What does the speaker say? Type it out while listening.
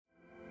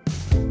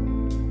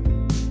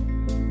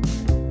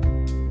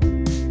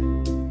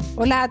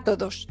Hola a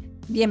todos,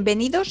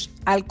 bienvenidos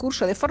al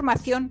curso de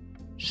formación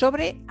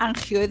sobre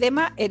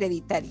angioedema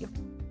hereditario.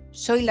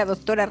 Soy la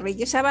doctora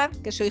Reyes Abad,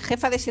 que soy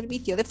jefa de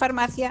servicio de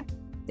farmacia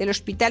del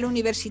Hospital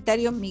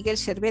Universitario Miguel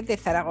Servet de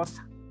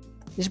Zaragoza.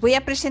 Les voy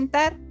a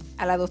presentar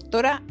a la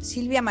doctora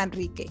Silvia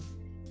Manrique.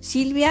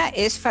 Silvia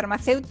es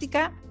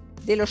farmacéutica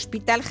del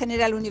Hospital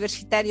General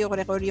Universitario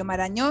Gregorio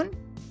Marañón,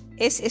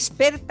 es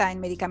experta en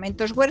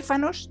medicamentos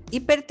huérfanos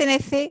y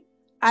pertenece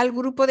al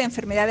grupo de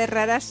enfermedades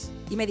raras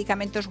y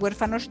medicamentos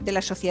huérfanos de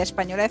la Sociedad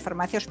Española de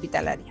Farmacia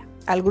Hospitalaria,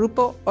 al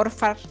grupo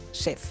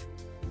Orfar-SEF.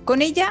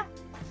 Con ella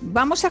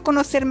vamos a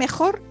conocer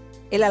mejor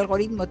el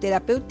algoritmo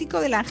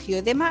terapéutico del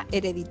angioedema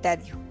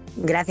hereditario.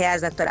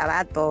 Gracias, doctora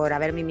Abad, por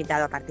haberme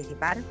invitado a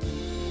participar.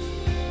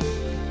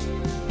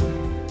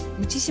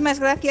 Muchísimas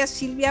gracias,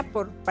 Silvia,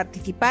 por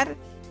participar,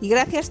 y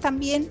gracias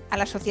también a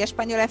la Sociedad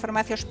Española de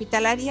Farmacia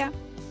Hospitalaria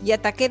y a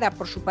Takeda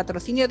por su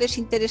patrocinio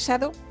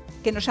desinteresado,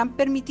 que nos han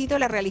permitido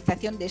la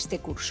realización de este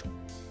curso.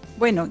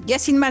 Bueno, ya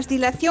sin más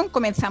dilación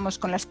comenzamos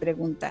con las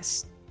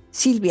preguntas.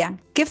 Silvia,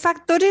 ¿qué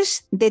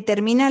factores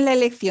determinan la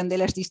elección de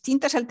las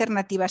distintas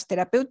alternativas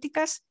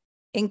terapéuticas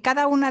en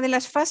cada una de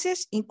las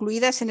fases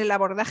incluidas en el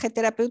abordaje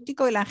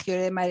terapéutico del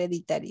angioedema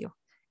hereditario?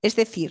 Es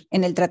decir,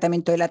 en el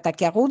tratamiento del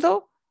ataque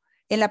agudo,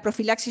 en la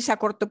profilaxis a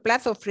corto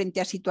plazo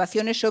frente a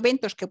situaciones o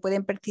eventos que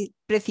pueden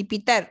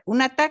precipitar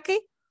un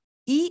ataque,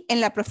 y en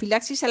la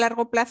profilaxis a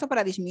largo plazo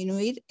para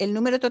disminuir el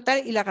número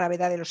total y la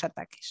gravedad de los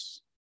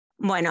ataques.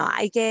 Bueno,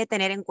 hay que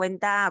tener en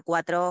cuenta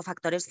 4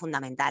 factores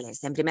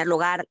fundamentales. En primer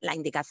lugar, la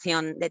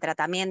indicación de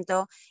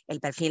tratamiento, el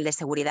perfil de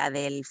seguridad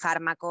del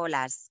fármaco,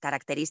 las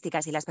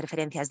características y las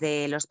preferencias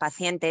de los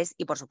pacientes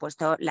y, por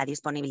supuesto, la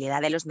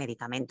disponibilidad de los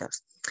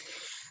medicamentos.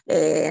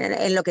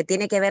 En lo que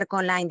tiene que ver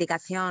con la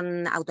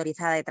indicación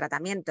autorizada de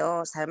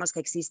tratamiento, sabemos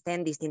que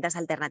existen distintas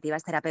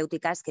alternativas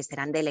terapéuticas que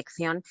serán de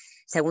elección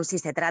según si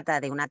se trata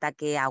de un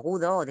ataque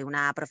agudo o de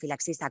una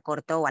profilaxis a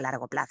corto o a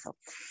largo plazo.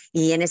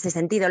 Y en ese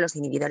sentido, los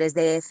inhibidores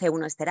de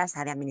C1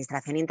 esterasa de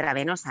administración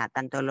intravenosa,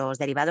 tanto los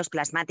derivados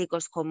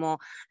plasmáticos como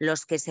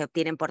los que se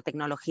obtienen por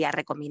tecnología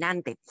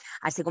recombinante,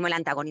 así como el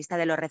antagonista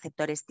de los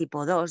receptores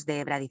tipo 2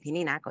 de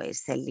bradicinina, que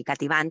es el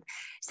Icatibant,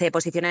 se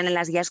posicionan en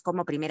las guías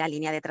como primera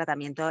línea de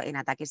tratamiento en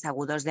ataques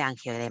agudos de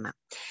angioedema.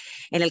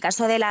 En el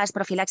caso de las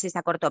profilaxis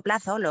a corto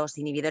plazo, los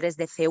inhibidores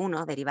de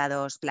C1,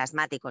 derivados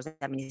plasmáticos de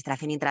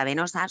administración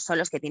intravenosa, son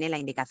los que tienen la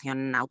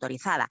indicación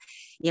autorizada.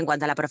 Y en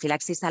cuanto a la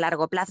profilaxis a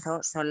largo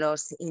plazo, son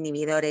los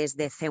inhibidores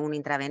de C1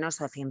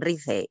 intravenoso,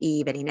 Cinrice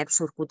y Berinep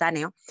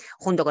subcutáneo,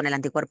 junto con el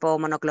anticuerpo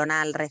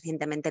monoclonal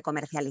recientemente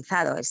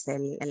comercializado, es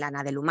el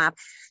anadelumab,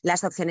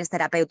 las opciones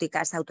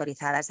terapéuticas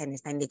autorizadas en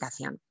esta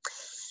indicación.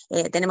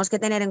 Tenemos que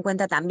tener en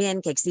cuenta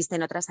también que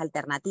existen otras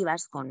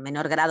alternativas con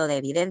menor grado de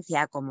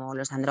evidencia, como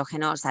los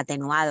andrógenos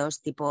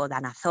atenuados tipo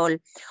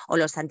danazol o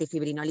los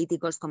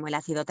antifibrinolíticos como el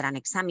ácido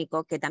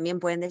tranexámico, que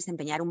también pueden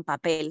desempeñar un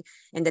papel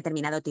en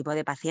determinado tipo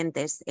de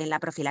pacientes en la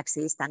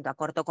profilaxis tanto a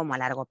corto como a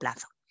largo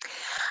plazo.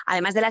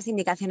 Además de las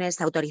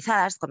indicaciones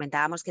autorizadas,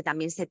 comentábamos que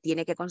también se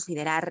tiene que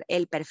considerar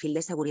el perfil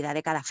de seguridad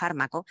de cada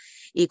fármaco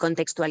y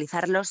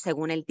contextualizarlos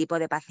según el tipo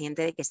de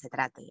paciente de que se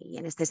trate. Y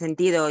en este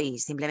sentido, y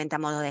simplemente a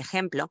modo de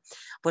ejemplo,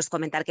 pues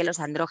comentar que los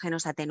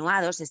andrógenos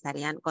atenuados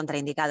estarían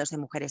contraindicados en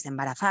mujeres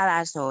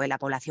embarazadas o en la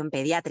población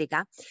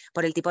pediátrica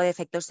por el tipo de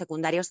efectos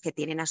secundarios que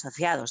tienen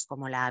asociados,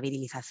 como la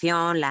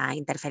virilización, la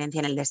interferencia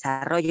en el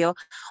desarrollo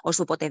o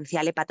su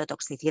potencial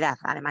hepatotoxicidad,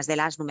 además de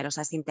las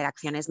numerosas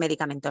interacciones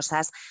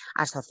medicamentosas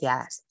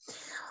asociadas.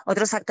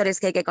 Otros factores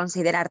que hay que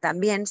considerar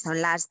también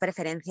son las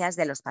preferencias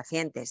de los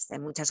pacientes,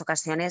 en muchas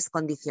ocasiones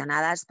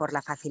condicionadas por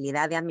la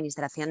facilidad de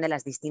administración de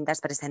las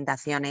distintas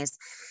presentaciones,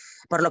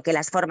 por lo que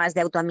las formas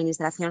de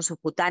autoadministración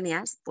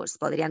subcutáneas pues,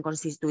 podrían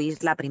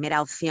constituir la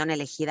primera opción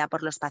elegida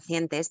por los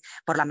pacientes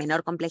por la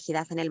menor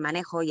complejidad en el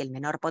manejo y el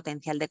menor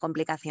potencial de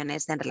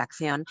complicaciones en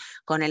relación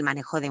con el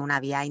manejo de una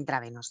vía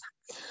intravenosa.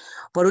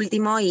 Por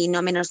último, y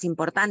no menos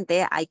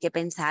importante, hay que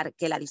pensar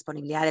que la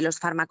disponibilidad de los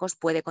fármacos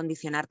puede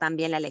condicionar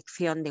también la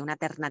elección de una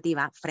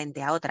alternativa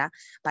frente a otra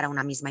para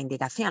una misma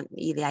indicación,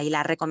 y de ahí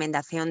la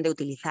recomendación de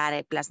utilizar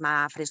el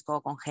plasma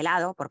fresco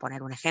congelado, por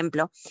poner un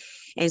ejemplo,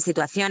 en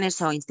situaciones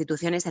o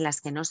instituciones en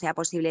las que no sea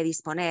posible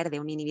disponer de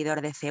un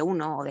inhibidor de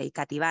C1 o de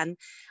Icatibant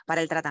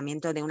para el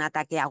tratamiento de un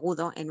ataque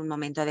agudo en un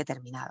momento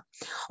determinado.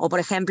 O, por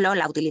ejemplo,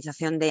 la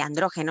utilización de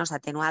andrógenos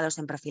atenuados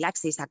en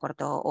profilaxis a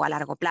corto o a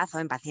largo plazo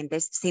en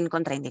pacientes sin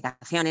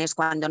contraindicaciones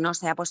cuando no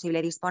sea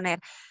posible disponer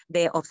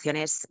de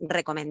opciones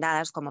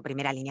recomendadas como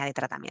primera línea de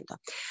tratamiento.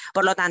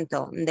 Por lo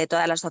tanto, de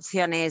todas las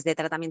opciones de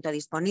tratamiento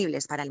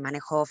disponibles para el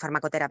manejo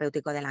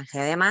farmacoterapéutico del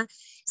angioedema,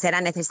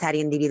 será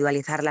necesario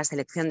individualizar la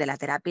selección de la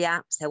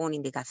terapia según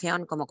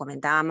indicación, como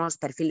comentábamos,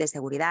 perfil de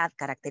seguridad,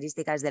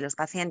 características de los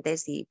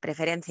pacientes y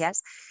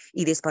preferencias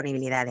y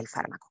disponibilidad del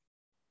fármaco.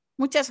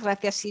 Muchas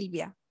gracias,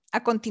 Silvia.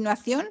 A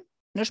continuación,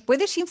 ¿nos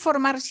puedes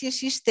informar si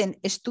existen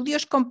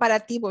estudios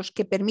comparativos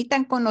que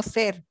permitan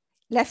conocer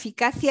la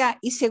eficacia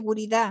y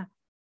seguridad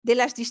de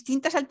las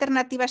distintas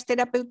alternativas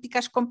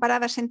terapéuticas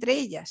comparadas entre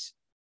ellas?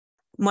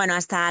 Bueno,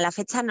 hasta la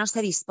fecha no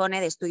se dispone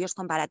de estudios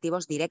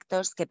comparativos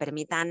directos que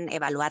permitan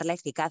evaluar la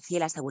eficacia y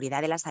la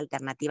seguridad de las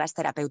alternativas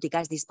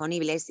terapéuticas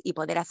disponibles y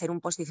poder hacer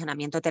un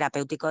posicionamiento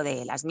terapéutico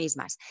de las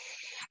mismas.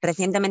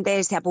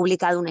 Recientemente se ha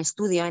publicado un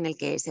estudio en el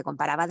que se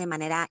comparaba de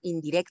manera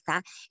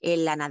indirecta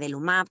el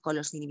anadelumab con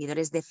los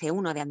inhibidores de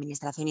C1 de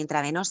administración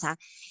intravenosa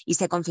y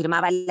se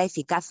confirmaba la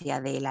eficacia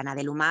del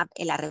anadelumab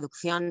en la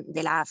reducción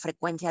de la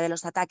frecuencia de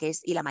los ataques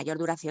y la mayor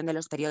duración de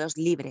los periodos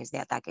libres de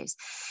ataques.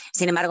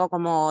 Sin embargo,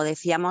 como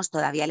decíamos,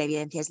 todavía la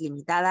evidencia es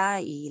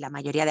limitada y la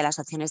mayoría de las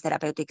opciones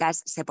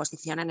terapéuticas se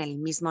posicionan en el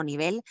mismo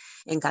nivel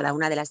en cada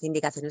una de las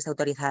indicaciones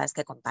autorizadas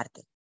que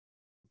comparte.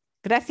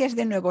 Gracias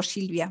de nuevo,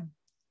 Silvia.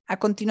 A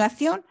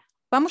continuación,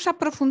 vamos a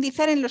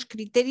profundizar en los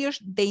criterios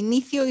de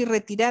inicio y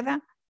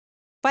retirada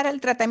para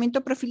el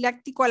tratamiento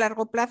profiláctico a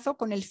largo plazo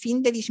con el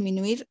fin de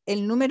disminuir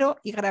el número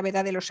y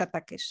gravedad de los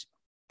ataques.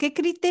 ¿Qué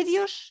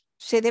criterios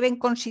se deben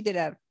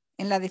considerar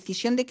en la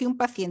decisión de que un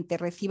paciente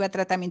reciba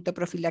tratamiento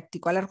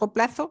profiláctico a largo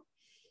plazo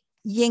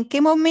y en qué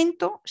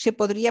momento se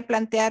podría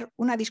plantear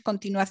una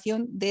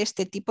discontinuación de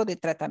este tipo de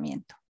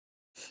tratamiento?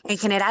 En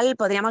general,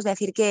 podríamos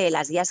decir que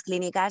las guías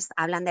clínicas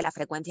hablan de la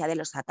frecuencia de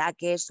los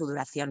ataques, su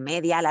duración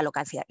media, la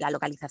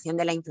localización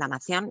de la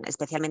inflamación,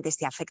 especialmente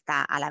si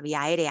afecta a la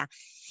vía aérea,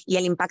 y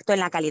el impacto en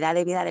la calidad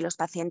de vida de los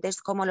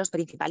pacientes como los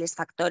principales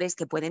factores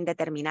que pueden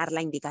determinar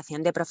la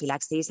indicación de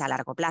profilaxis a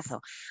largo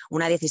plazo,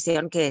 una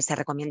decisión que se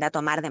recomienda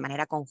tomar de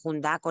manera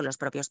conjunta con los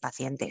propios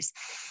pacientes.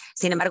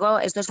 Sin embargo,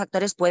 estos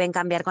factores pueden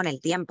cambiar con el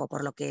tiempo,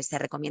 por lo que se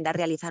recomienda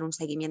realizar un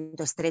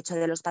seguimiento estrecho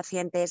de los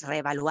pacientes,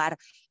 reevaluar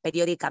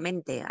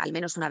periódicamente, al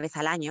menos una vez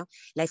al año,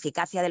 la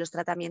eficacia de los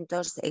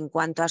tratamientos en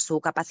cuanto a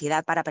su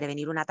capacidad para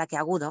prevenir un ataque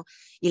agudo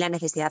y la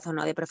necesidad o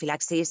no de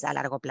profilaxis a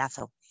largo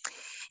plazo.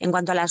 En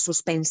cuanto a la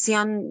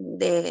suspensión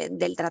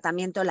del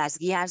tratamiento, las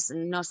guías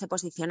no se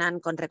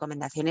posicionan con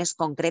recomendaciones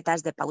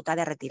concretas de pauta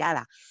de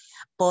retirada,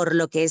 por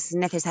lo que es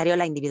necesario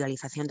la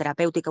individualización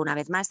terapéutica una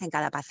vez más en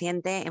cada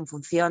paciente en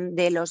función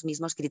de los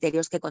mismos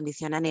criterios que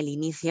condicionan el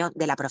inicio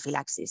de la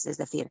profilaxis, es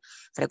decir,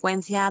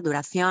 frecuencia,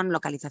 duración,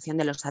 localización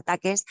de los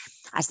ataques,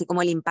 así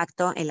como el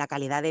impacto en la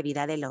calidad de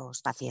vida de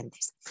los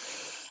pacientes.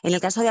 En el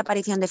caso de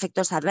aparición de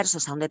efectos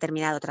adversos a un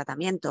determinado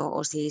tratamiento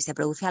o si se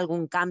produce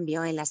algún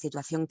cambio en la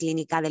situación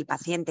clínica del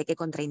paciente que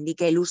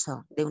contraindique el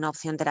uso de una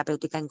opción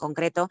terapéutica en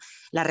concreto,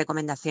 la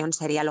recomendación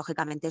sería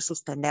lógicamente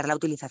suspender la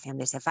utilización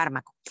de ese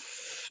fármaco.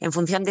 En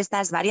función de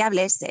estas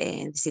variables,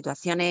 en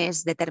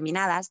situaciones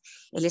determinadas,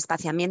 el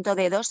espaciamiento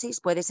de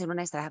dosis puede ser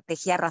una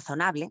estrategia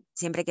razonable,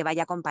 siempre que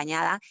vaya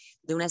acompañada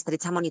de una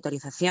estrecha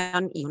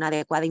monitorización y una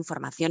adecuada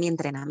información y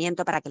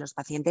entrenamiento para que los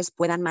pacientes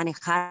puedan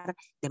manejar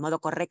de modo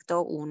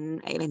correcto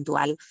un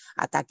eventual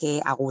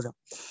ataque agudo.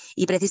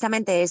 Y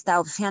precisamente esta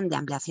opción de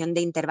ampliación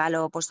de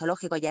intervalo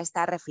postológico ya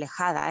está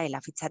reflejada en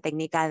la ficha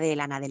técnica del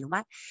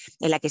anadelumab,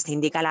 en la que se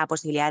indica la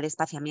posibilidad de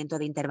espaciamiento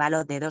de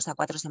intervalo de 2 a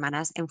 4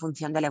 semanas en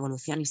función de la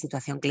evolución y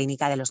situación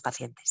clínica de los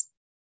pacientes.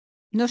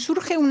 Nos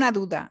surge una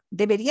duda.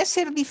 ¿Debería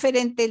ser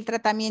diferente el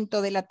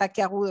tratamiento del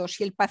ataque agudo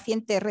si el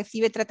paciente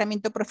recibe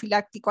tratamiento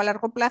profiláctico a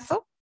largo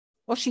plazo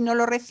o si no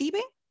lo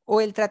recibe, o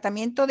el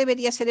tratamiento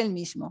debería ser el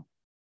mismo?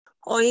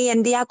 Hoy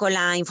en día, con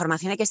la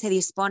información de que se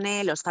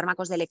dispone, los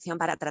fármacos de elección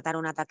para tratar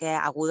un ataque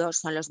agudo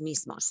son los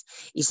mismos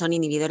y son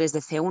inhibidores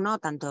de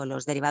C1, tanto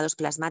los derivados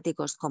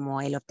plasmáticos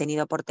como el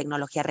obtenido por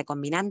tecnología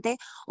recombinante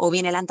o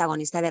bien el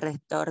antagonista de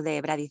receptor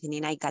de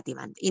bradicinina y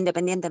cativant,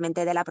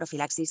 independientemente de la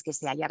profilaxis que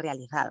se haya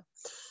realizado.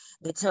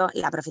 De hecho,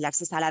 la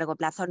profilaxis a largo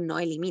plazo no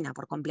elimina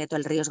por completo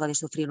el riesgo de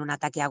sufrir un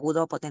ataque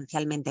agudo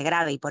potencialmente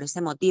grave y por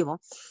ese motivo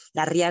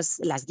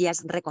las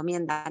guías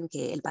recomiendan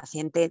que el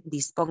paciente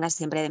disponga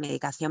siempre de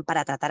medicación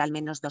para tratar al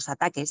menos 2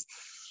 ataques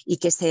y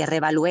que se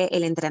reevalúe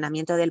el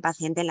entrenamiento del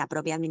paciente en la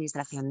propia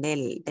administración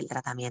del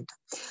tratamiento.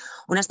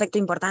 Un aspecto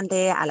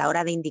importante a la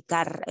hora de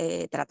indicar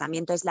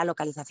tratamiento es la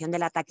localización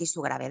del ataque y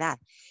su gravedad,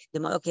 de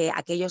modo que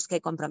aquellos que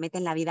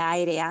comprometen la vida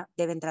aérea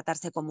deben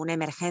tratarse como una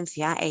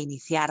emergencia e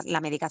iniciar la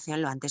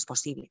medicación lo antes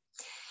posible.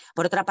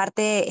 Por otra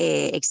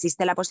parte,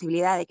 existe la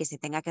posibilidad de que se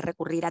tenga que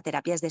recurrir a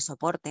terapias de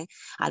soporte,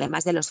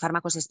 además de los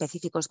fármacos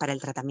específicos para el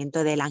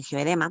tratamiento del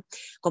angioedema,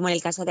 como en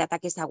el caso de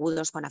ataques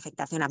agudos con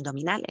afectación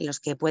abdominal, en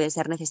los que puede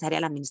ser necesaria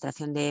la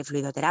administración de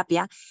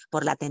fluidoterapia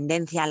por la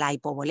tendencia a la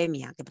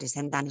hipovolemia que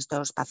presentan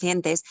estos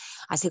pacientes,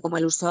 así como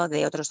el uso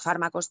de otros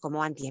fármacos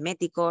como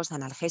antieméticos,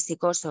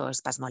 analgésicos o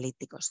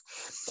espasmolíticos.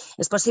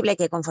 Es posible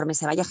que conforme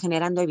se vaya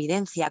generando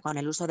evidencia con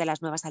el uso de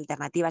las nuevas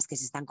alternativas que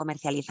se están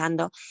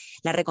comercializando,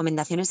 las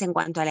recomendaciones en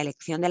cuanto a la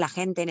elección de la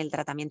gente en el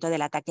tratamiento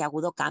del ataque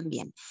agudo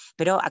cambien,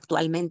 pero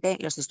actualmente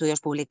los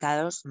estudios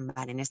publicados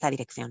van en esta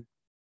dirección.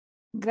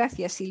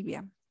 Gracias,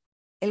 Silvia.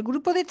 El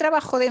Grupo de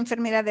Trabajo de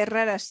Enfermedades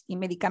Raras y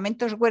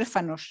Medicamentos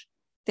Huérfanos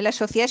de la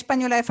Sociedad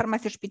Española de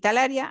Farmacia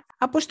Hospitalaria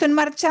ha puesto en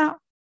marcha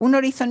un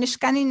Horizon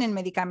Scanning en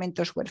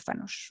medicamentos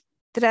huérfanos.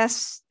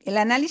 Tras el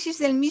análisis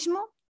del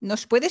mismo,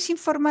 ¿nos puedes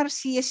informar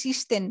si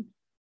existen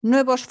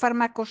nuevos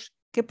fármacos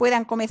que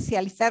puedan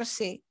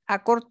comercializarse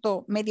a corto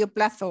o medio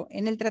plazo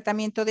en el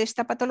tratamiento de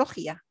esta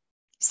patología?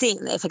 Sí,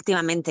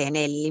 efectivamente. En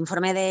el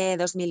informe de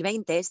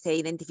 2020 se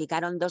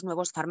identificaron 2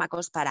 nuevos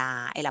fármacos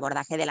para el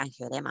abordaje del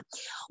angioedema.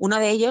 Uno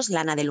de ellos,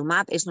 la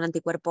nadelumab, es un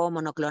anticuerpo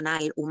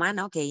monoclonal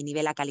humano que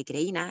inhibe la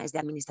calicreína, es de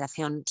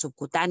administración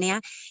subcutánea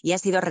y ha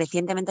sido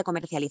recientemente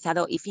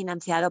comercializado y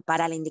financiado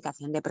para la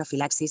indicación de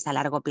profilaxis a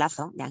largo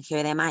plazo de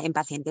angioedema en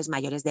pacientes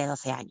mayores de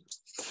 12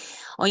 años.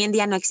 Hoy en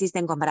día no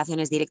existen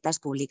comparaciones directas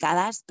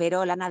publicadas,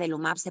 pero la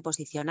nadelumab se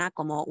posiciona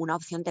como una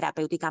opción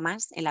terapéutica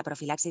más en la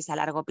profilaxis a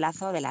largo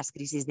plazo de las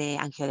crisis de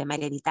angioedema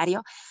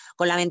hereditario,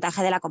 con la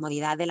ventaja de la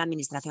comodidad de la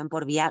administración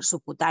por vía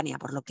subcutánea,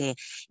 por lo que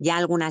ya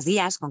algunas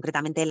guías,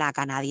 concretamente la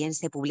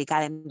canadiense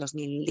publicada en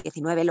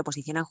 2019, lo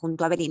posicionan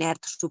junto a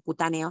Berinert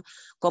subcutáneo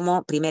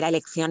como primera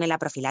elección en la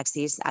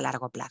profilaxis a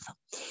largo plazo.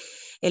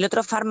 El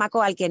otro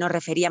fármaco al que nos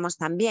referíamos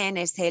también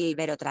es el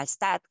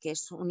berotralstat, que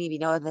es un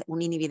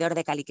inhibidor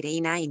de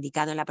calicreína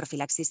indicado en la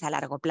profilaxis a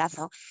largo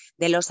plazo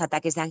de los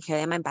ataques de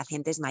angioedema en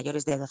pacientes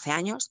mayores de 12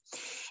 años.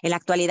 En la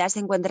actualidad se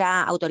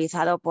encuentra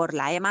autorizado por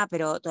la EMA,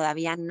 pero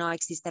todavía no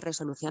existe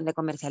resolución de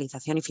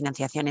comercialización y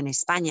financiación en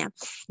España,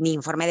 ni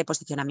informe de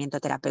posicionamiento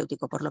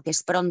terapéutico, por lo que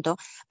es pronto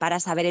para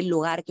saber el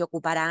lugar que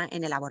ocupará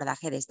en el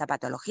abordaje de esta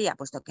patología,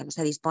 puesto que no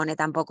se dispone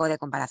tampoco de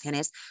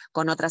comparaciones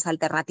con otras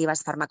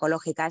alternativas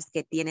farmacológicas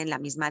que tienen la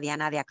misma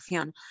diana de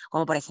acción,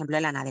 como por ejemplo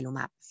el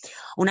nadelumab.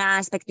 Un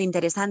aspecto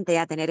interesante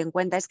a tener en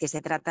cuenta es que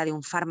se trata de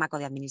un fármaco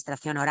de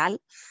administración oral,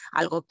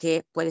 algo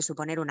que puede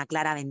suponer una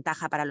clara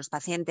ventaja para los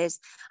pacientes,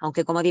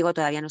 aunque como digo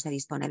todavía no se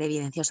dispone de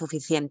evidencia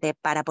suficiente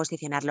para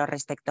posicionarlo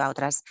respecto a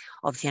otras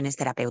opciones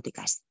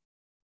terapéuticas.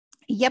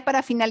 Y ya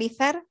para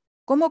finalizar,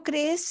 ¿cómo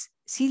crees,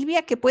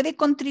 Silvia, que puede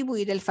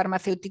contribuir el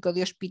farmacéutico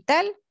de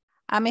hospital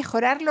a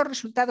mejorar los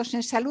resultados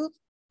en salud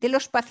de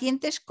los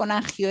pacientes con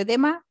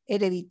angioedema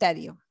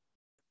hereditario?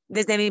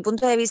 Desde mi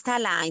punto de vista,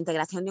 la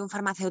integración de un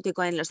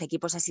farmacéutico en los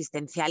equipos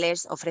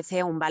asistenciales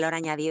ofrece un valor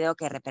añadido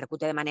que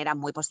repercute de manera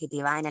muy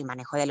positiva en el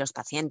manejo de los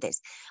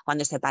pacientes,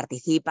 cuando se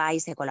participa y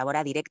se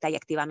colabora directa y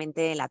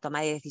activamente en la toma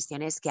de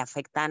decisiones que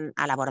afectan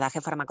al abordaje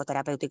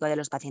farmacoterapéutico de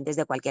los pacientes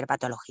de cualquier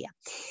patología.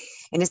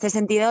 En este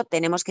sentido,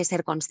 tenemos que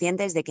ser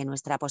conscientes de que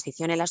nuestra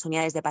posición en las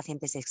unidades de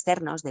pacientes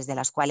externos, desde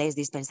las cuales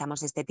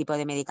dispensamos este tipo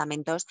de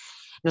medicamentos,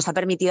 nos ha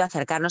permitido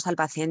acercarnos al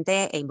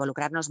paciente e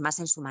involucrarnos más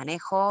en su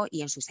manejo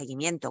y en su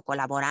seguimiento,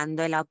 colaborando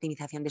en la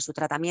optimización de su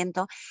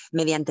tratamiento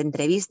mediante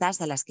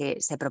entrevistas en las que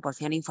se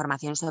proporciona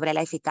información sobre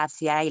la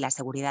eficacia y la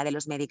seguridad de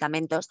los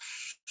medicamentos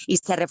y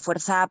se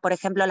refuerza, por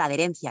ejemplo, la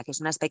adherencia, que es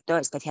un aspecto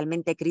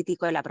especialmente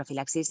crítico en la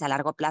profilaxis a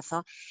largo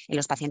plazo en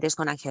los pacientes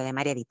con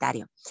angioedema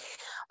hereditario.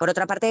 Por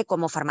otra parte,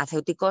 como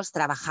farmacéuticos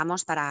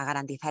trabajamos para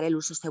garantizar el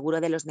uso seguro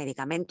de los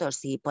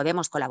medicamentos y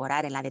podemos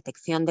colaborar en la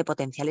detección de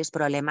potenciales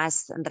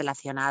problemas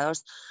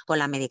relacionados con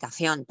la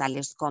medicación,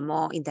 tales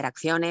como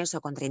interacciones o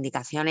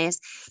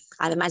contraindicaciones,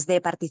 además de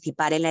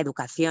participar en la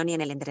educación y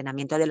en el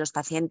entrenamiento de los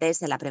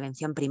pacientes, en la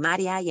prevención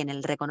primaria y en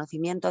el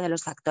reconocimiento de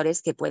los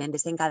factores que pueden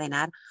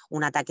desencadenar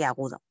un ataque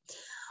agudo.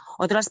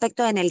 Otro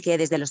aspecto en el que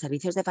desde los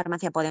servicios de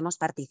farmacia podemos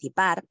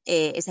participar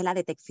es en la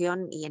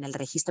detección y en el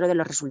registro de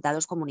los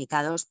resultados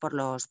comunicados por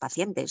los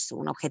pacientes,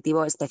 un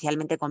objetivo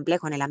especialmente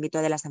complejo en el ámbito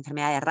de las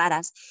enfermedades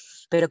raras,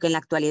 pero que en la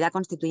actualidad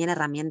constituyen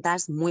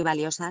herramientas muy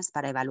valiosas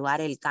para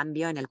evaluar el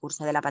cambio en el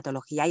curso de la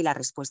patología y la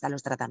respuesta a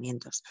los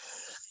tratamientos.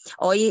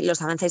 Hoy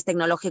los avances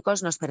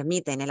tecnológicos nos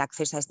permiten el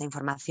acceso a esta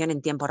información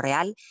en tiempo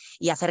real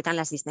y acercan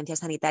la asistencia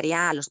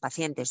sanitaria a los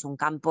pacientes, un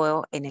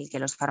campo en el que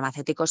los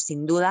farmacéuticos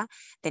sin duda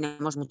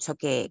tenemos mucho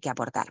que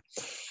aportar.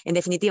 En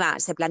definitiva,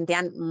 se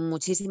plantean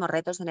muchísimos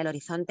retos en el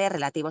horizonte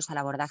relativos al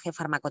abordaje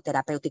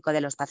farmacoterapéutico de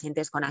los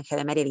pacientes con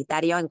angioedema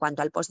hereditario en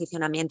cuanto al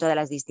posicionamiento de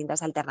las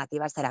distintas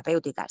alternativas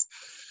terapéuticas.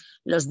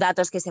 Los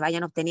datos que se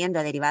vayan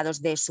obteniendo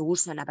derivados de su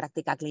uso en la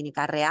práctica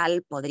clínica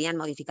real podrían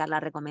modificar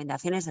las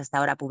recomendaciones hasta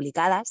ahora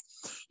publicadas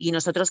y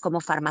nosotros como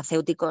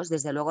farmacéuticos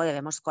desde luego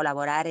debemos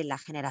colaborar en la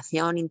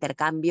generación,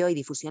 intercambio y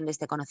difusión de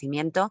este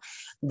conocimiento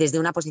desde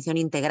una posición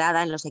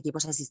integrada en los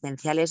equipos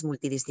asistenciales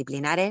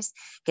multidisciplinares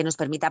que nos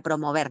permita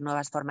promover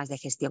nuevas formas de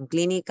gestión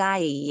clínica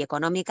y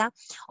económica,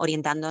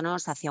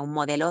 orientándonos hacia un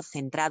modelo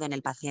centrado en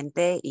el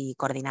paciente y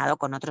coordinado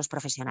con otros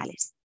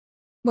profesionales.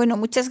 Bueno,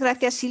 muchas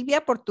gracias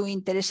Silvia por tu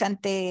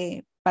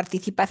interesante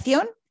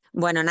participación.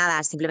 Bueno,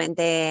 nada,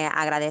 simplemente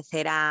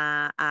agradecer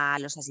a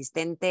los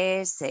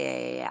asistentes,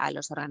 a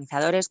los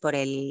organizadores por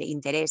el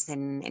interés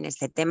en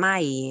este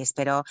tema y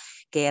espero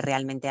que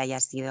realmente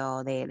haya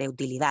sido de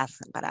utilidad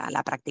para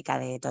la práctica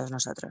de todos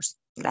nosotros.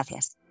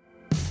 Gracias.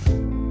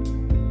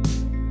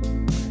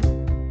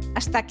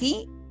 Hasta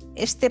aquí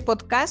este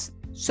podcast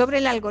sobre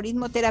el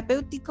algoritmo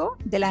terapéutico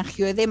del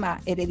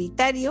angioedema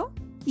hereditario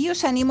y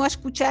os animo a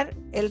escuchar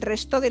el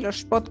resto de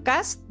los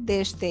podcasts de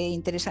este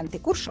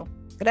interesante curso.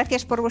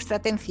 Gracias por vuestra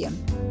atención.